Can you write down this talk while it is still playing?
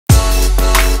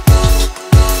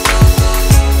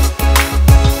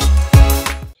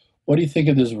What do you think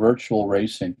of this virtual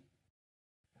racing?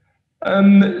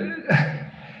 Um,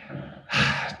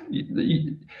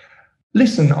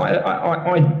 Listen,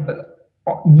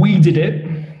 we did it.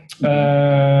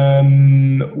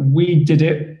 We did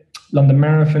it. London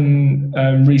Marathon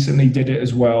recently did it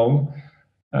as well.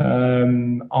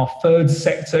 Our third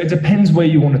sector, it depends where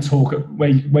you want to talk,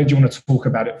 where do you want to talk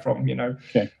about it from, you know?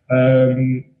 Okay.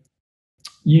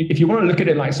 If you want to look at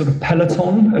it like sort of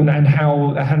Peloton and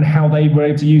how they were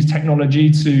able to use technology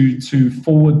to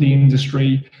forward the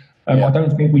industry, I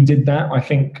don't think we did that. I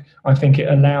think it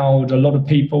allowed a lot of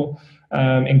people,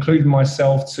 including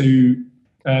myself, to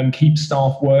keep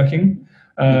staff working.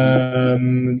 But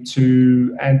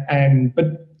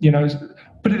you know,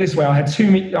 put it this way: I had two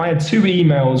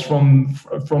emails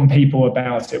from people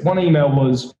about it. One email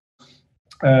was,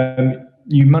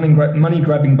 "You money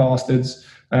grabbing bastards.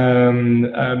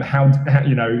 How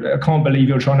you know? I can't believe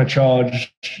you're trying to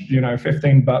charge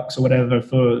 $15 or whatever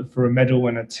for a medal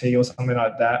and a tea or something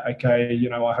like that. Okay, you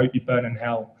know, I hope you burn in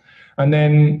hell." And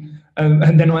then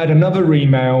I had another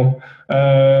email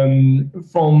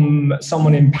from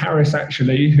someone in Paris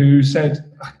actually who said,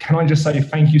 "Can I just say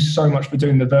thank you so much for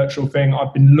doing the virtual thing?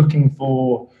 I've been looking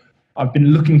for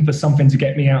something to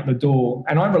get me out the door."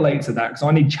 And I relate to that because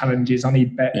I need challenges, I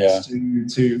need bets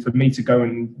for me to go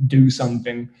and do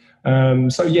something.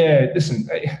 So yeah, listen,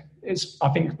 I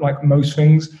think like most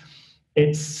things,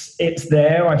 it's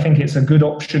there. I think it's a good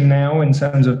option now in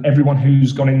terms of everyone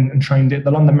who's gone in and trained it.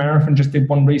 The London Marathon just did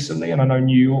one recently, and I know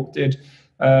New York did.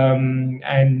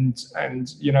 And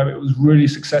you know, it was really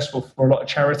successful for a lot of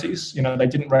charities. You know, they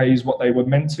didn't raise what they were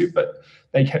meant to, but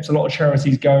they kept a lot of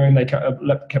charities going. They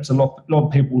kept a lot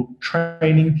of people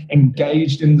training,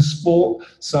 engaged in the sport.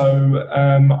 So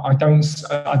I don't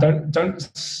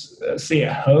see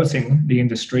it hurting the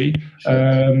industry.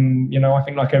 You know, I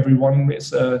think like everyone,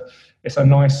 it's a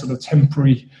nice sort of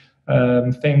temporary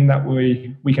thing that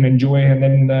we can enjoy, and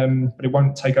then but it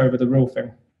won't take over the real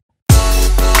thing.